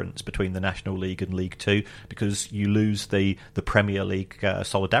difference between the National League and League Two, because you lose the Premier League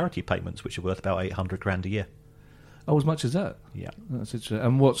solidarity payments, which are worth about $800,000 a year. Oh, as much as that? Yeah. That's interesting.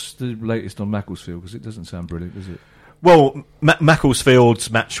 And what's the latest on Macclesfield? Because it doesn't sound brilliant, does it? Well, Macclesfield's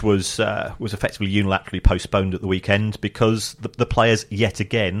match was effectively unilaterally postponed at the weekend because the players yet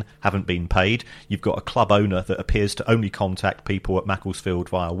again haven't been paid. You've got a club owner that appears to only contact people at Macclesfield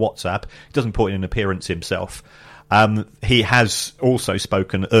via WhatsApp. He doesn't put in an appearance himself. He has also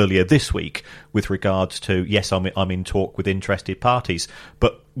spoken earlier this week with regards to, yes, I'm in talk with interested parties,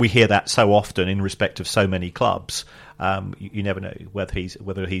 but we hear that so often in respect of so many clubs. You never know whether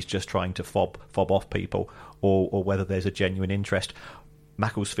he's just trying to fob off people or whether there's a genuine interest.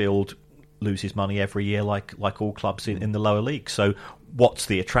 Macclesfield loses money every year, like all clubs in the lower league. So, what's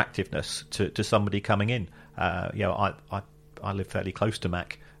the attractiveness to somebody coming in? I live fairly close to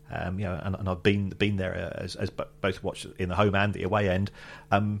Mac. And I've been there as both watched in the home and the away end.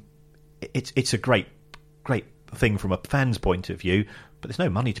 It's a great thing from a fan's point of view, but there's no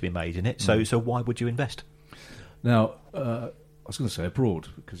money to be made in it. So why would you invest? Now, I was going to say abroad,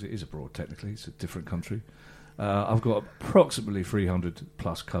 because it is abroad technically. It's a different country. I've got approximately 300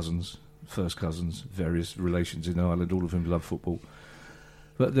 plus cousins, first cousins, various relations in Ireland. All of whom love football.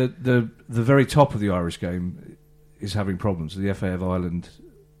 But the very top of the Irish game is having problems. The FA of Ireland,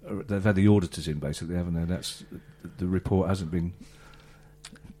 they've had the auditors in, basically, haven't they? That's the report hasn't been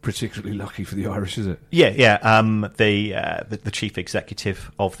particularly lucky for the Irish, is it? Yeah. The chief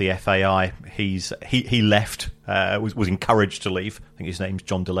executive of the FAI, he left, was encouraged to leave. I think his name's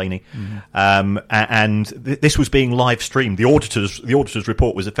John Delaney. Mm-hmm. And this was being live streamed. The auditors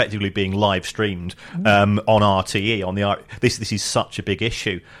report was effectively being live streamed on RTE. This is such a big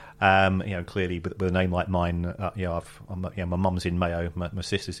issue. Clearly with a name like mine, my mum's in Mayo, my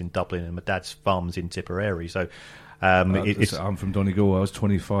sister's in Dublin, and my dad's farm's in Tipperary. So, I'm from Donegal. I was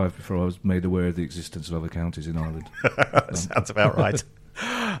 25 before I was made aware of the existence of other counties in Ireland. Sounds about right.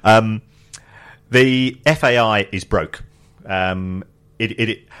 The FAI is broke. What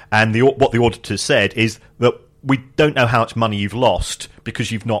the auditors said is that we don't know how much money you've lost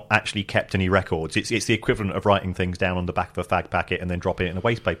because you've not actually kept any records. It's the equivalent of writing things down on the back of a fag packet and then dropping it in a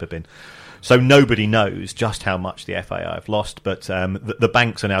waste paper bin. So nobody knows just how much the FAI have lost, but the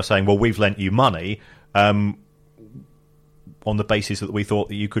banks are now saying, well, we've lent you money. on the basis that we thought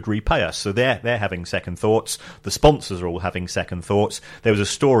that you could repay us. So they're having second thoughts. The sponsors are all having second thoughts. There was a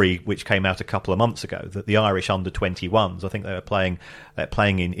story which came out a couple of months ago that the Irish under-21s, I think they were playing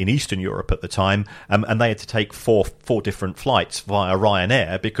in Eastern Europe at the time, and they had to take four different flights via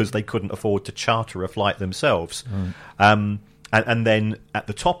Ryanair because they couldn't afford to charter a flight themselves. And then at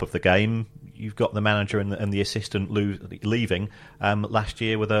the top of the game, you've got the manager and the assistant leaving last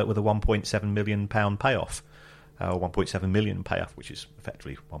year with a £1.7 million payoff. 1.7 million payoff, which is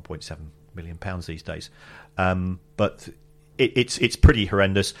effectively 1.7 million pounds these days. But it's pretty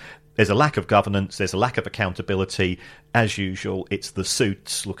horrendous. There's a lack of governance. There's a lack of accountability. As usual, it's the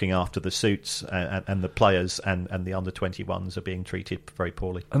suits looking after the suits, and the players and the under-21s are being treated very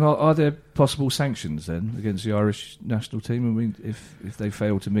poorly. And are there possible sanctions then against the Irish national team? I mean, if they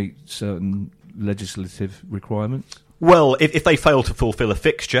fail to meet certain legislative requirements? Well, if they fail to fulfil a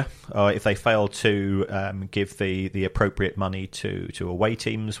fixture, or if they fail to give the appropriate money to away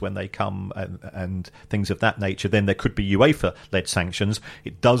teams when they come and things of that nature, then there could be UEFA-led sanctions.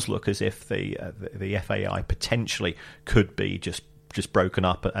 It does look as if the FAI potentially could be just broken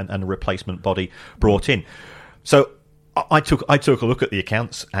up and a replacement body brought in. So I took a look at the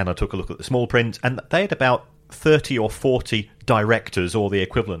accounts and I took a look at the small print, and they had about 30 or 40 directors or the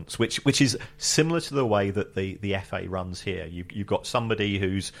equivalents, which is similar to the way that the FA runs here. You've got somebody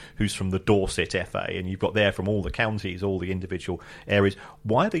who's from the Dorset FA, and you've got there from all the counties, all the individual areas.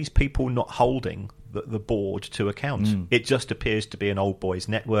 Why are these people not holding the board to account? It just appears to be an old boys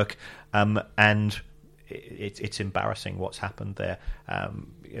network, and it's embarrassing what's happened there.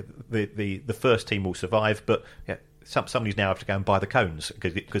 The first team will survive, but somebody's now have to go and buy the cones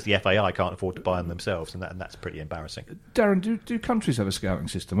because the FAI can't afford to buy them themselves, and that's pretty embarrassing. Darren, do countries have a scouting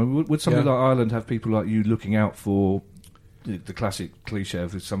system? I mean, would somebody like Ireland have people like you looking out for the classic cliche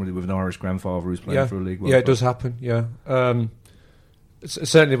of somebody with an Irish grandfather who's playing for a league? Yeah, it does happen, yeah.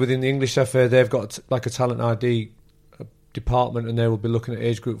 Certainly within the English FA, they've got like a talent ID department, and they will be looking at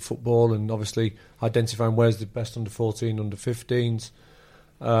age group football and obviously identifying where's the best under 14, under 15s.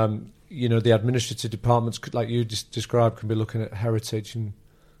 The administrative departments, like you described, can be looking at heritage and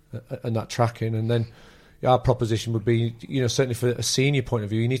that tracking. And then our proposition would be, certainly for a senior point of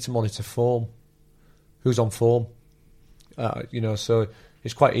view, you need to monitor form. Who's on form? So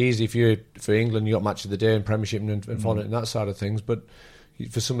it's quite easy for England, you got Match of the Day and Premiership and following it and that side of things. But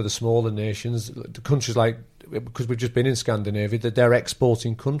for some of the smaller nations, the countries because we've just been in Scandinavia, they're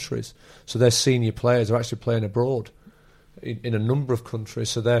exporting countries. So their senior players are actually playing abroad in a number of countries,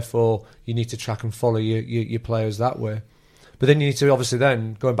 so therefore you need to track and follow your players that way. But then you need to obviously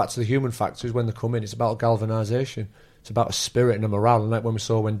then, going back to the human factors, when they come in, it's about galvanisation. It's about a spirit and a morale. And like when we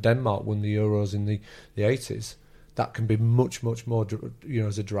saw when Denmark won the Euros in the 80s, that can be much, much more,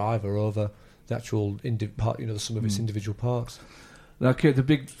 as a driver over the actual some of its individual parts. Now, the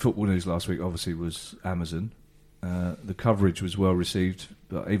big football news last week obviously was Amazon. The coverage was well received,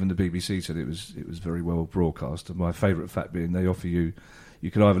 but even the BBC said it was very well broadcast. And my favourite fact being they offer you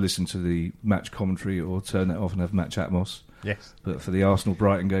could either listen to the match commentary or turn it off and have Match Atmos. Yes. But for the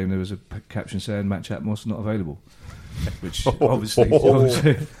Arsenal-Brighton game, there was a caption saying Match Atmos not available, which obviously.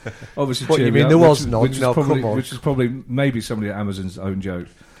 What you mean? There was not. Which is probably maybe somebody at Amazon's own joke.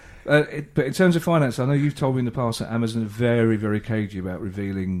 But in terms of finance, I know you've told me in the past that Amazon are very, very cagey about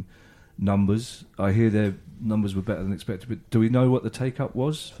revealing numbers. I hear their numbers were better than expected, but do we know what the take-up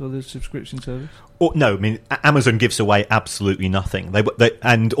was for the subscription service? No, I mean, Amazon gives away absolutely nothing.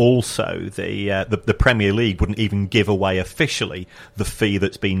 And also the Premier League wouldn't even give away officially the fee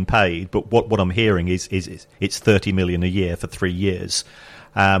that's been paid. But what I'm hearing is it's 30 million a year for 3 years.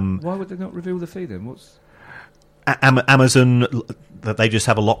 Why would they not reveal the fee then? Amazon, that they just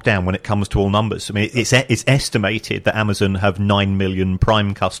have a lockdown when it comes to all numbers. I mean, it's estimated that Amazon have 9 million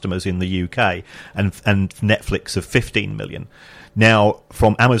Prime customers in the UK and Netflix of 15 million. Now,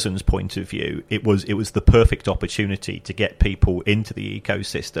 from Amazon's point of view, it was the perfect opportunity to get people into the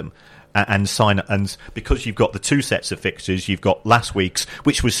ecosystem and sign up. And because you've got the two sets of fixtures, you've got last week's,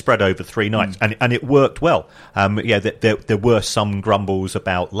 which was spread over 3 nights, and it worked well. There were some grumbles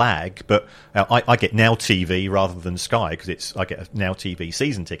about lag, but I get Now TV rather than Sky because I get a Now TV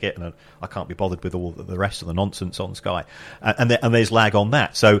season ticket, and I can't be bothered with all the rest of the nonsense on Sky. And there's lag on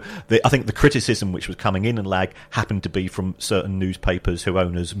that. So I think the criticism which was coming in lag happened to be from certain newspapers whose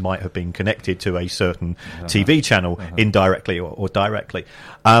owners might have been connected to a certain TV channel indirectly or directly.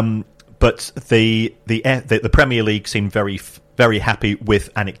 But the Premier League seemed very, very happy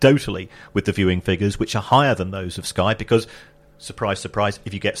anecdotally with the viewing figures, which are higher than those of Sky, because surprise, surprise,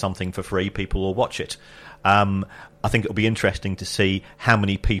 if you get something for free, people will watch it. I think it'll be interesting to see how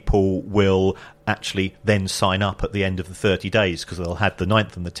many people will actually then sign up at the end of the 30 days, because they'll have the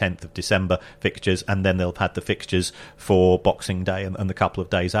 9th and the 10th of December fixtures, and then they'll have had the fixtures for Boxing Day and the couple of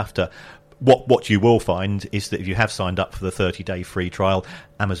days after. What you will find is that if you have signed up for the 30-day free trial,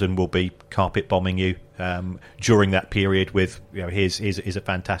 Amazon will be carpet bombing you during that period with, here's a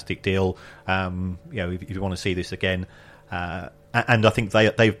fantastic deal. If you want to see this again. And I think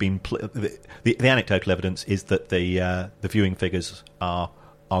they've been the anecdotal evidence is that the viewing figures are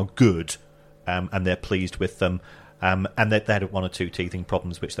good, and they're pleased with them, and they had one or two teething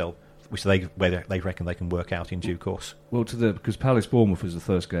problems which they reckon they can work out in due course. Well, because Palace Bournemouth was the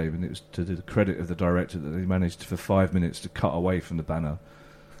first game, and it was to the credit of the director that they managed for 5 minutes to cut away from the banner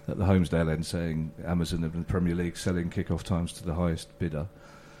at the Holmesdale end saying Amazon and the Premier League selling kick-off times to the highest bidder.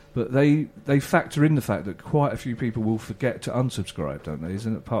 But they factor in the fact that quite a few people will forget to unsubscribe, don't they?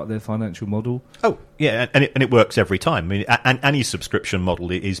 Isn't it part of their financial model? Oh, yeah, and it works every time. I mean, any subscription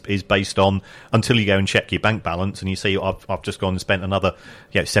model is based on, until you go and check your bank balance and you see, I've just gone and spent another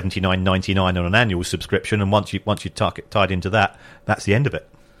 $79.99 on an annual subscription, and once you're tied into that, that's the end of it.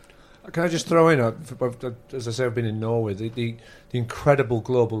 Can I just throw in, as I say, I've been in Norway, the incredible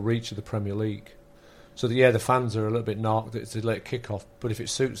global reach of the Premier League. So the fans are a little bit narked that it's a late kick-off, but if it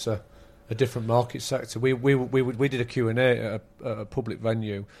suits a different market sector, we did a Q&A at a public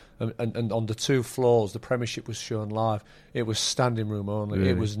venue, and on the 2 floors the Premiership was shown live. It was standing room only.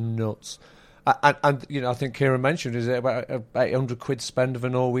 Really? It was nuts. And I think Kieran mentioned, is it about £800 spend of a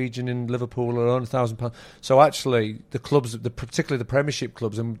Norwegian in Liverpool or £1,000? So actually, the clubs, particularly the Premiership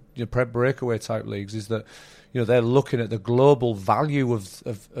clubs and breakaway type leagues, is that they're looking at the global value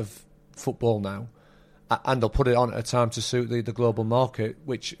of football now. And they'll put it on at a time to suit the global market,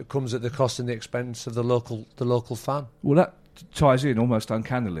 which comes at the cost and the expense of the local fan. Well, that ties in almost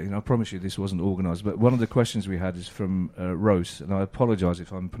uncannily, and I promise you this wasn't organised, but one of the questions we had is from Rose, and I apologise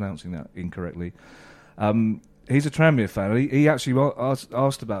if I'm pronouncing that incorrectly. He's a Tranmere fan. He actually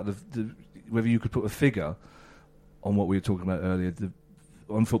asked about whether you could put a figure on what we were talking about earlier,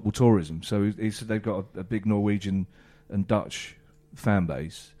 on football tourism. So he said they've got a big Norwegian and Dutch fan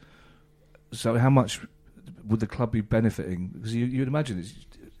base. So how much would the club be benefiting? Because you'd imagine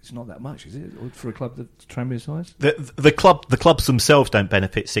it's not that much, is it, for a club that's Tranmere size? The clubs themselves don't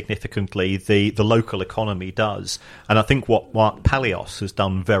benefit significantly. The local economy does, and I think what Mark Palios has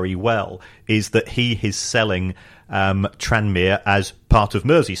done very well is that he is selling Tranmere as part of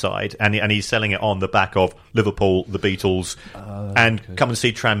Merseyside, and he's selling it on the back of Liverpool, the Beatles, and come and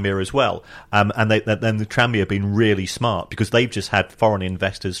see Tranmere as well. And then the Tranmere have been really smart, because they've just had foreign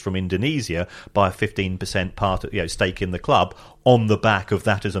investors from Indonesia buy a 15% stake in the club on the back of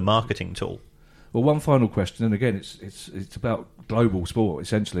that as a marketing tool. Well, one final question, and again, it's about global sport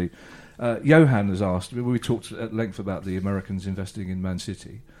essentially. Johan has asked. We talked at length about the Americans investing in Man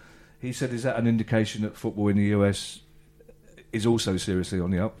City. He said, is that an indication that football in the US is also seriously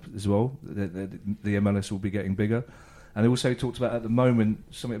on the up as well? The MLS will be getting bigger. And also he talked about, at the moment,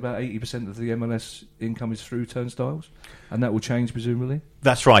 something about 80% of the MLS income is through turnstiles, and that will change, presumably?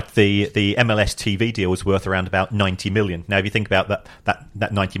 That's right. The MLS TV deal was worth around about $90 million. Now, if you think about that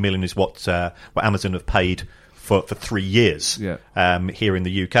 $90 million is what Amazon have paid for 3 years here in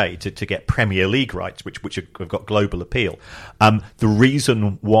the UK to get Premier League rights, which have got global appeal. The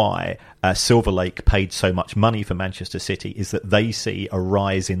reason why Silver Lake paid so much money for Manchester City is that they see a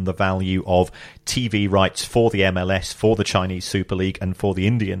rise in the value of TV rights for the MLS, for the Chinese Super League, and for the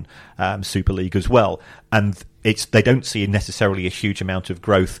Indian Super League as well. And they don't see necessarily a huge amount of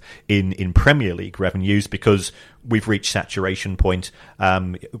growth in Premier League revenues, because we've reached saturation point.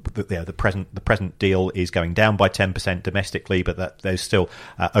 The present deal is going down by 10% domestically, but that there's still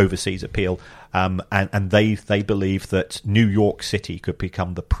overseas appeal. And they believe that New York City could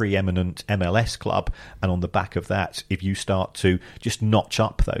become the preeminent MLS club, and on the back of that, if you start to just notch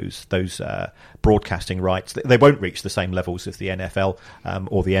up those broadcasting rights, they won't reach the same levels as the NFL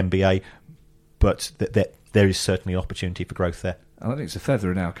or the NBA, but there is certainly an opportunity for growth there. And I think it's a feather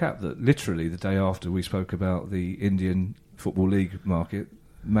in our cap that literally the day after we spoke about the Indian Football League market,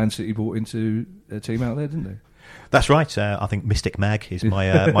 Man City bought into a team out there, didn't they? That's right. I think Mystic Mag is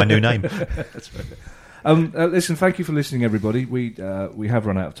my new name. That's right. Listen, thank you for listening, everybody. We have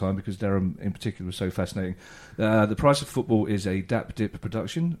run out of time because Derham in particular was so fascinating. The Price of Football is a Dap Dip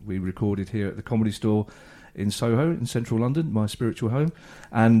production. We recorded here at the Comedy Store in Soho, in central London, my spiritual home.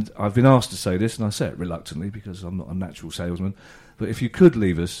 And I've been asked to say this, and I say it reluctantly because I'm not a natural salesman, but if you could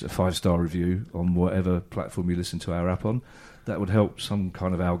leave us a 5-star review on whatever platform you listen to our app on, that would help some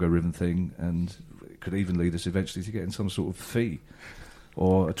kind of algorithm thing, and could even lead us eventually to getting some sort of fee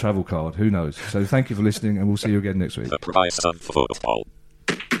or a travel card. Who knows? So thank you for listening, and we'll see you again next week. The price of football.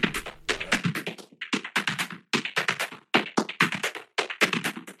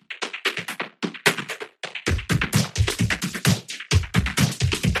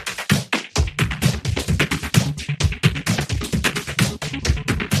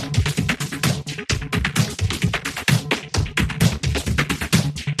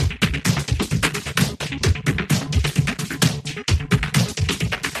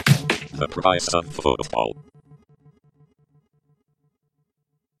 The price of football.